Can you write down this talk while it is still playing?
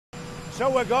So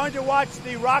we're going to watch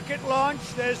the rocket launch.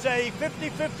 There's a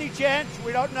 50-50 chance.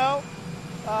 We don't know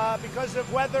because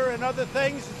of weather and other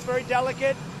things. It's very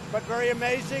delicate, but very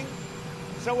amazing.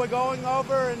 So we're going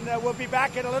over, and we'll be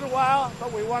back in a little while,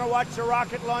 but we want to watch the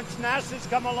rocket launch. NASA's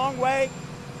come a long way.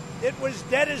 It was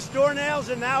dead as doornails,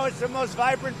 and now it's the most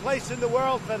vibrant place in the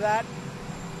world for that.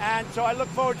 And so I look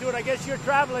forward to it. I guess you're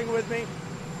traveling with me,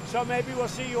 so maybe we'll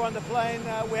see you on the plane.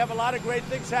 We have a lot of great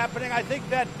things happening. I think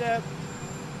that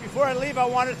before I leave, I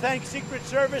want to thank Secret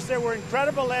Service. They were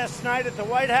incredible last night at the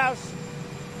White House.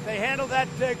 They handled that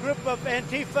group of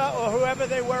Antifa or whoever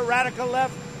they were, radical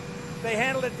left. They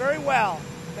handled it very well.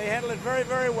 They handled it very,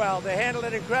 very well. They handled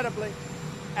it incredibly.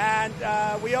 And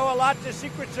we owe a lot to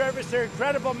Secret Service. They're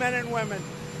incredible men and women.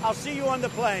 I'll see you on the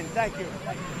plane. Thank you.